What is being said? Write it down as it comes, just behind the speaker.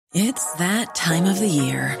It's that time of the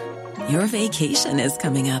year. Your vacation is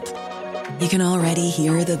coming up. You can already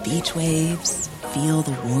hear the beach waves, feel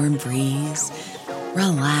the warm breeze,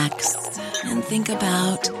 relax, and think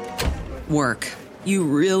about work. You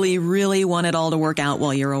really, really want it all to work out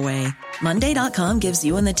while you're away. Monday.com gives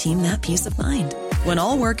you and the team that peace of mind. When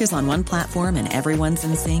all work is on one platform and everyone's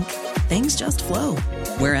in sync, things just flow.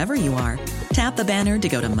 Wherever you are, tap the banner to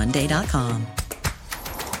go to Monday.com.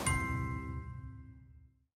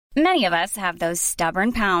 Many of us have those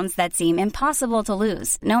stubborn pounds that seem impossible to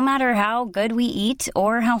lose, no matter how good we eat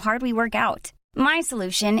or how hard we work out. My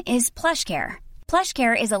solution is PlushCare.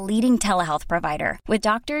 PlushCare is a leading telehealth provider with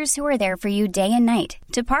doctors who are there for you day and night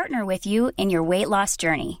to partner with you in your weight loss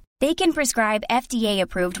journey. They can prescribe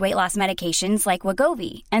FDA-approved weight loss medications like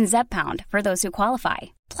Wegovy and Zepbound for those who qualify.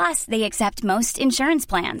 Plus, they accept most insurance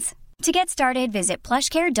plans. To get started, visit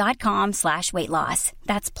plushcare.com/weightloss.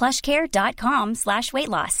 That's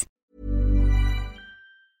plushcare.com/weightloss.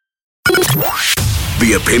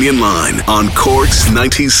 The Opinion Line on Cork's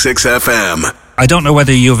 96 FM. I don't know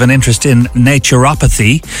whether you have an interest in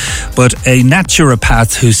naturopathy, but a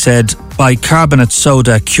naturopath who said bicarbonate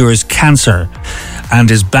soda cures cancer and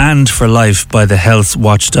is banned for life by the health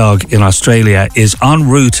watchdog in Australia is en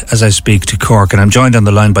route as I speak to Cork. And I'm joined on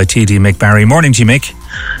the line by TD Mick Barry. Morning to you, Mick.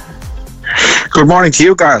 Good morning to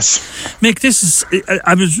you guys. Mick, this is,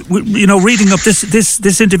 I was, reading up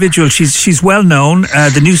this individual. She's well known.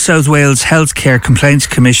 The New South Wales Healthcare Complaints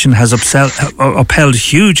Commission has upheld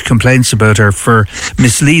huge complaints about her for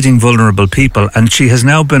misleading vulnerable people, and she has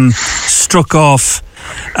now been struck off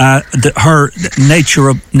her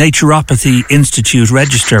Naturopathy Institute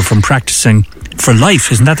register from practicing for life.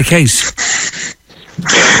 Isn't that the case?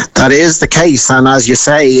 That is the case, and as you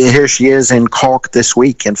say, here she is in Cork this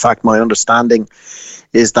week. In fact, my understanding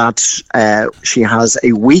is that she has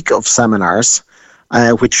a week of seminars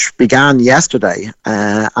which began yesterday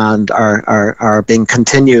and are being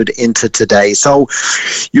continued into today. So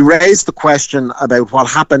you raised the question about what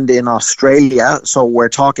happened in Australia. So we're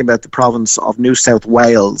talking about the province of New South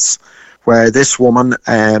Wales, where this woman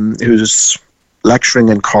who's lecturing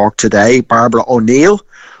in Cork today, Barbara O'Neill,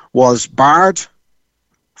 was barred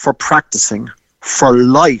for practicing for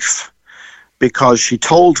life because she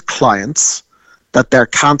told clients that their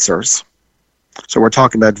cancers, so we're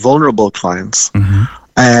talking about vulnerable clients,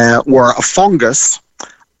 were a fungus,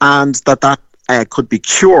 and that could be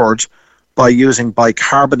cured by using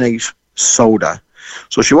bicarbonate soda.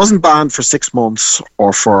 So she wasn't banned for 6 months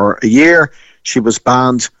or for a year. She was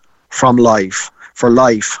banned for life.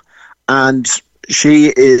 And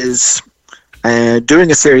she is doing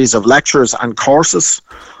a series of lectures and courses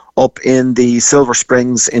up in the Silver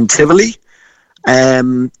Springs in Tivoli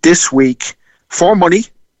this week for money,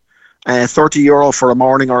 €30 for a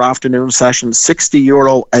morning or afternoon session,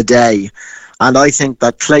 €60 a day. And I think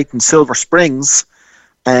that Clayton Silver Springs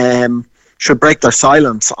should break their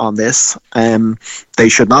silence on this. They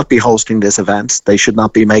should not be hosting this event. They should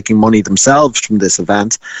not be making money themselves from this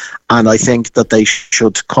event. And I think that they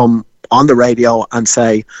should come on the radio and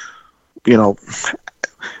say,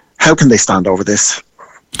 how can they stand over this?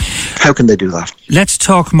 How can they do that? Let's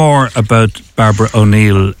talk more about Barbara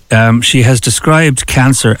O'Neill. She has described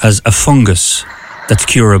cancer as a fungus that's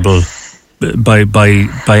curable by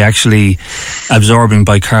actually absorbing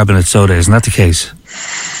bicarbonate soda. Isn't that the case?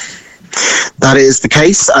 That is the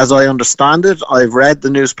case, as I understand it. I've read the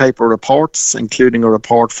newspaper reports, including a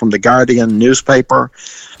report from the Guardian newspaper,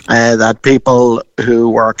 that people who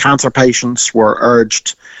were cancer patients were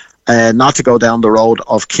urged not to go down the road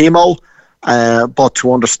of chemo, but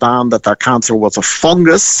to understand that their cancer was a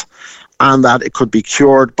fungus and that it could be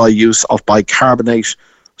cured by use of bicarbonate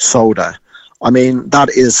soda. I mean, that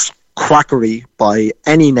is quackery by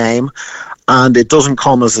any name, and it doesn't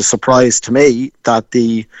come as a surprise to me that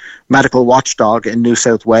the medical watchdog in New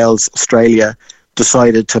South Wales, Australia,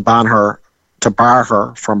 decided to bar her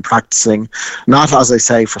from practicing, not, as I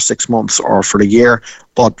say, for 6 months or for a year,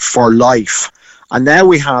 but for life. And now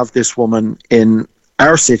we have this woman in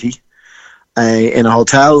our city, in a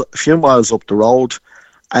hotel a few miles up the road.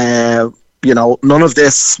 None of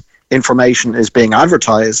this information is being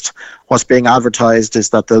advertised. What's being advertised is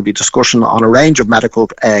that there'll be discussion on a range of medical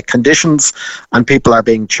conditions, and people are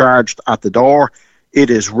being charged at the door. It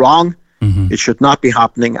is wrong. It should not be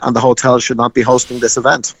happening, and the hotel should not be hosting this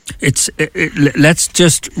event. Let's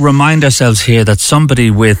just remind ourselves here that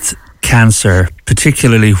somebody with cancer,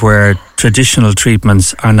 particularly where traditional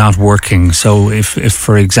treatments are not working. So if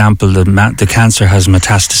for example, the cancer has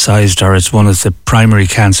metastasized, or it's one of the primary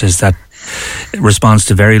cancers that responds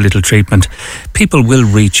to very little treatment, people will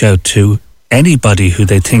reach out to anybody who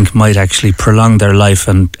they think might actually prolong their life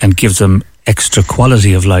and give them extra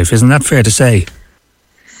quality of life. Isn't that fair to say?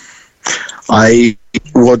 I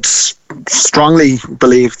would strongly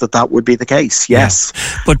believe that would be the case. Yes,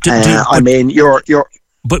 but I mean, you're.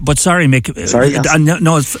 But sorry, Mick. Sorry, yes.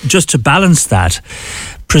 No, just to balance that,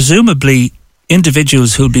 presumably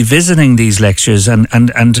individuals who'll be visiting these lectures and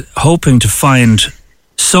hoping to find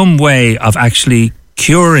some way of actually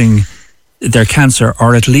curing their cancer,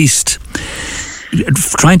 or at least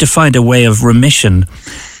trying to find a way of remission.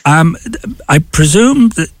 I presume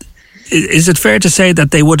that. Is it fair to say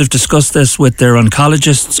that they would have discussed this with their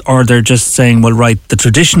oncologists, or they're just saying, well, right, the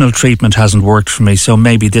traditional treatment hasn't worked for me, so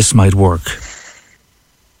maybe this might work?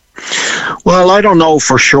 Well, I don't know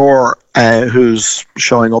for sure who's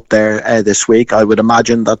showing up there this week. I would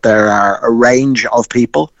imagine that there are a range of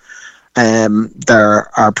people.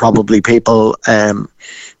 There are probably people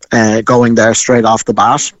going there straight off the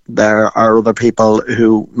bat. There are other people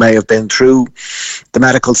who may have been through the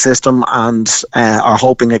medical system and are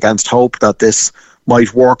hoping against hope that this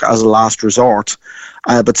might work as a last resort.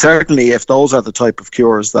 But certainly if those are the type of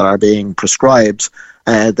cures that are being prescribed,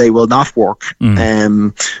 they will not work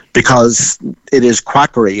because it is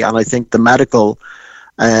quackery. And I think the medical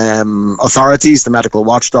authorities, the medical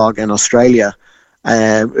watchdog in Australia,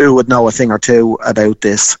 who would know a thing or two about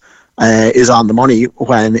this, is on the money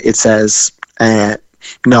when it says,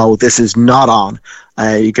 no, this is not on.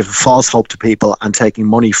 You give false hope to people and taking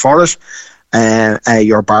money for it,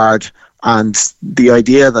 you're barred. And the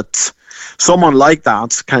idea that someone like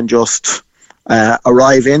that can just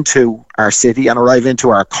arrive into our city and arrive into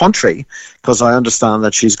our country, because I understand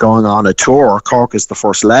that she's going on a tour. Cork is the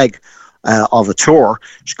first leg of a tour.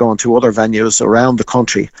 She's going to other venues around the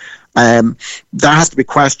country. There has to be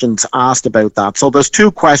questions asked about that. So there's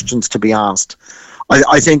two questions to be asked.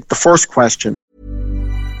 I think the first question.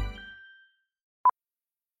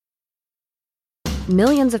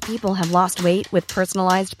 Millions of people have lost weight with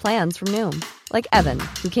personalized plans from Noom. Like Evan,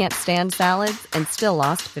 who can't stand salads and still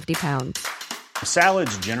lost 50 pounds.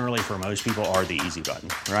 Salads generally for most people are the easy button,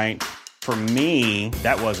 right? For me,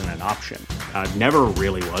 that wasn't an option. I never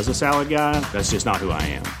really was a salad guy. That's just not who I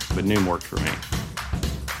am. But Noom worked for me.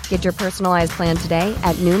 Get your personalized plan today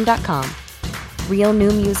at Noom.com. Real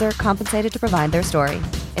Noom user compensated to provide their story.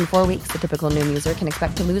 In 4 weeks, the typical Noom user can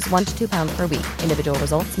expect to lose 1 to 2 pounds per week. Individual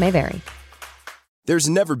results may vary. There's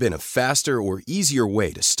never been a faster or easier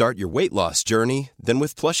way to start your weight loss journey than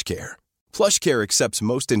with PlushCare. PlushCare accepts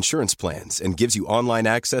most insurance plans and gives you online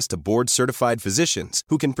access to board-certified physicians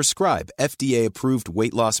who can prescribe FDA-approved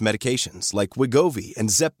weight loss medications like Wegovy and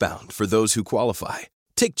Zepbound for those who qualify.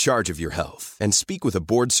 Take charge of your health and speak with a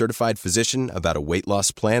board-certified physician about a weight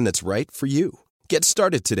loss plan that's right for you. Get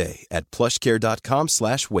started today at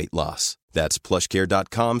plushcare.com/weight loss. That's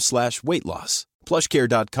plushcare.com/weight loss.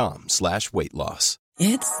 plushcare.com/weight loss.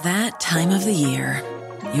 It's that time of the year.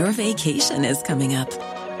 Your vacation is coming up.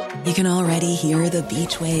 You can already hear the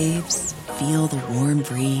beach waves, feel the warm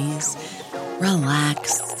breeze,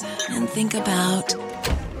 relax, and think about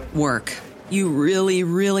work. You really,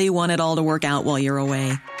 really want it all to work out while you're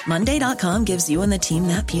away. Monday.com gives you and the team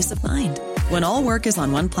that peace of mind. When all work is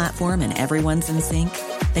on one platform and everyone's in sync,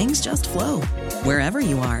 things just flow. Wherever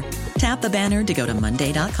you are, tap the banner to go to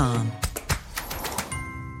Monday.com.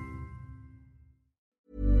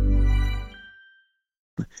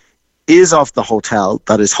 Is of the hotel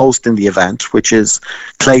that is hosting the event, which is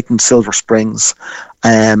Clayton Silver Springs.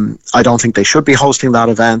 I don't think they should be hosting that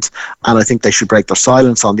event, and I think they should break their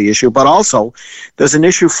silence on the issue. But also, there's an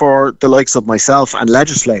issue for the likes of myself and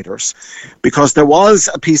legislators, because there was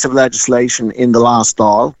a piece of legislation in the last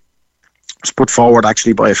Dáil. It was put forward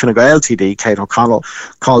actually by a Fine Gael TD, Kate O'Connell,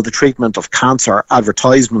 called the Treatment of Cancer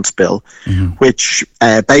Advertisements Bill, which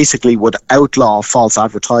basically would outlaw false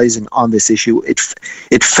advertising on this issue.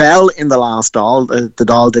 It fell in the last Dáil. The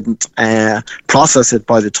Dáil didn't process it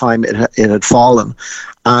by the time it had fallen.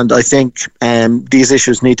 And I think these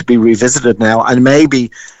issues need to be revisited now, and maybe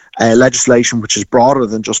legislation which is broader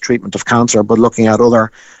than just treatment of cancer, but looking at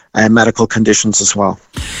other medical conditions as well.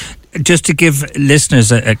 Just to give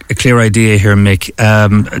listeners a clear idea here, Mick,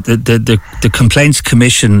 the Complaints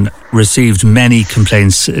Commission received many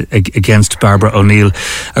complaints against Barbara O'Neill.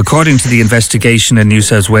 According to the investigation in New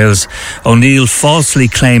South Wales, O'Neill falsely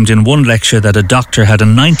claimed in one lecture that a doctor had a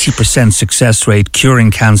 90% success rate curing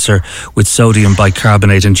cancer with sodium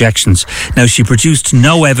bicarbonate injections. Now, she produced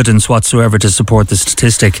no evidence whatsoever to support the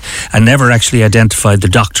statistic and never actually identified the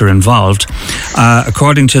doctor involved.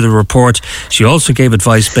 According to the report, she also gave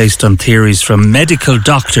advice based on theories from medical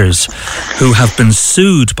doctors who have been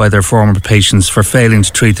sued by their former patients for failing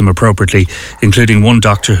to treat them appropriately, including one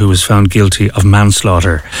doctor who was found guilty of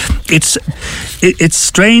manslaughter. It's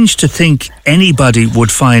strange to think anybody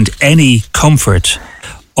would find any comfort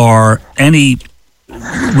or any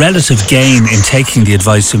relative gain in taking the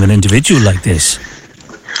advice of an individual like this.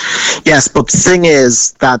 Yes, but the thing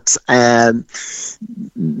is that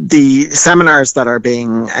the seminars that are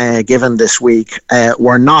being given this week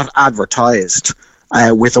were not advertised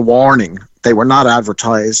with a warning. They were not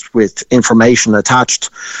advertised with information attached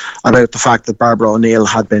about the fact that Barbara O'Neill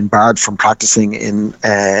had been barred from practicing in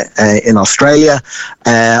Australia,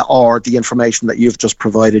 or the information that you've just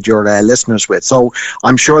provided your listeners with. So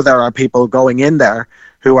I'm sure there are people going in there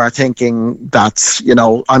who are thinking that, you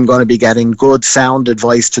know, I'm going to be getting good sound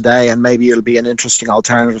advice today, and maybe it'll be an interesting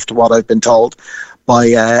alternative to what I've been told by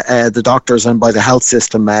the doctors and by the health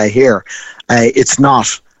system here. It's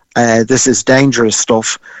not. This is dangerous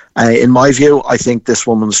stuff. In my view, I think this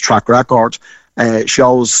woman's track record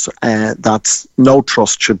shows that no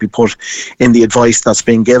trust should be put in the advice that's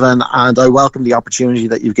being given, and I welcome the opportunity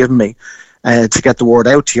that you've given me to get the word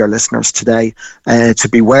out to your listeners today, to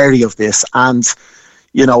be wary of this. And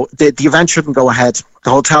you know, the event shouldn't go ahead. The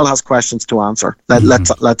hotel has questions to answer.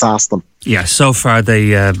 Let's ask them. Yeah, so far they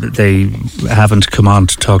haven't come on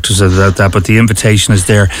to talk to us about that, but the invitation is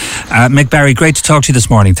there. Mick Barry, great to talk to you this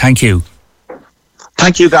morning. Thank you.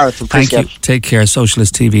 Thank you, Gareth. Thank you. Take care.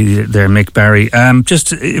 Socialist TV there, Mick Barry.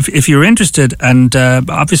 Just if you're interested, and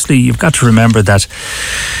obviously you've got to remember that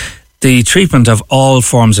the treatment of all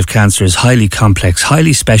forms of cancer is highly complex,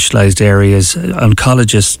 highly specialised areas.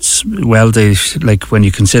 Oncologists, well, they, like, when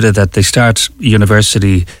you consider that they start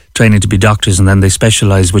university training to be doctors and then they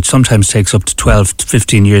specialise, which sometimes takes up to 12 to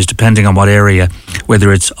 15 years, depending on what area,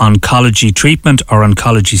 whether it's oncology treatment or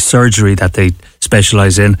oncology surgery that they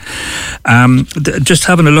specialise in. Just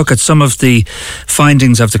having a look at some of the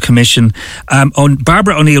findings of the Commission.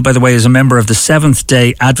 Barbara O'Neill, by the way, is a member of the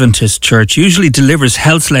Seventh-day Adventist Church, usually delivers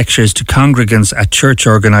health lectures to congregants at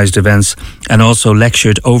church-organised events, and also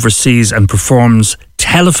lectured overseas and performs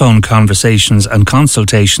telephone conversations and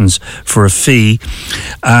consultations for a fee.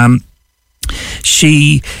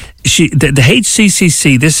 The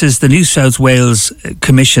HCCC, this is the New South Wales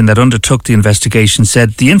Commission that undertook the investigation,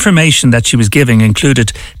 said the information that she was giving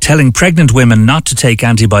included telling pregnant women not to take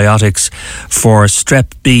antibiotics for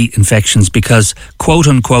strep B infections because, quote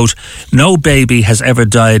unquote, no baby has ever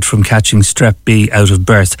died from catching strep B out of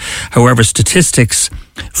birth. However, statistics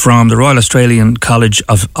from the Royal Australian College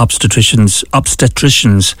of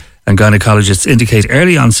Obstetricians and gynecologists indicate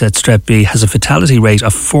early onset strep B has a fatality rate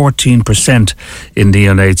of 14% in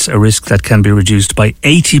neonates, a risk that can be reduced by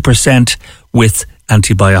 80% with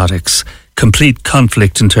antibiotics. Complete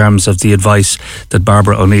conflict in terms of the advice that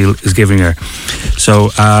Barbara O'Neill is giving her. So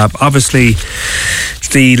obviously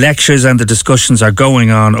the lectures and the discussions are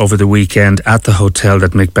going on over the weekend at the hotel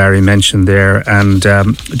that Mick Barry mentioned there, and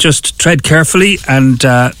just tread carefully and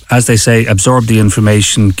as they say, absorb the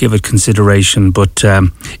information, give it consideration. But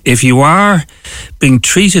if you are being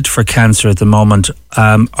treated for cancer at the moment,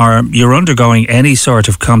 or you're undergoing any sort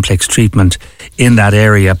of complex treatment in that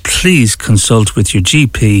area, please consult with your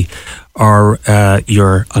GP or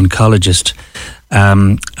your oncologist,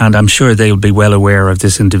 and I'm sure they will be well aware of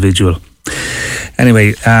this individual.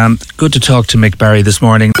 Anyway, good to talk to Mick Barry this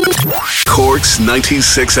morning. Cork's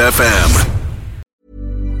 96 FM.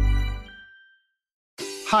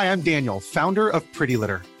 Hi, I'm Daniel, founder of Pretty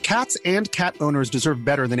Litter. Cats and cat owners deserve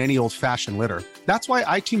better than any old-fashioned litter. That's why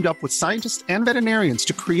I teamed up with scientists and veterinarians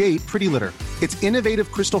to create Pretty Litter. Its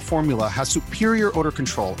innovative crystal formula has superior odor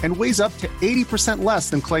control and weighs up to 80% less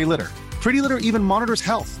than clay litter. Pretty Litter even monitors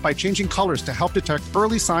health by changing colors to help detect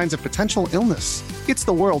early signs of potential illness. It's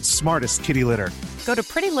the world's smartest kitty litter. Go to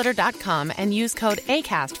prettylitter.com and use code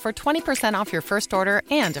ACAST for 20% off your first order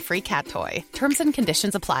and a free cat toy. Terms and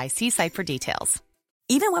conditions apply. See site for details.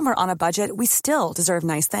 Even when we're on a budget, we still deserve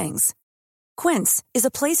nice things. Quince is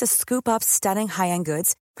a place to scoop up stunning high-end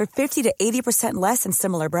goods for 50 to 80% less than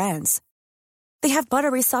similar brands. They have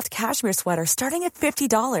buttery soft cashmere sweaters starting at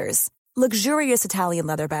 $50, luxurious Italian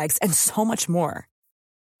leather bags, and so much more.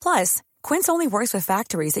 Plus, Quince only works with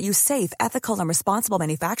factories that use safe, ethical, and responsible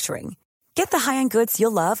manufacturing. Get the high-end goods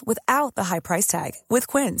you'll love without the high price tag with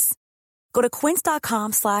Quince. Go to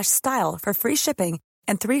quince.com/style for free shipping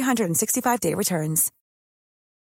and 365-day returns.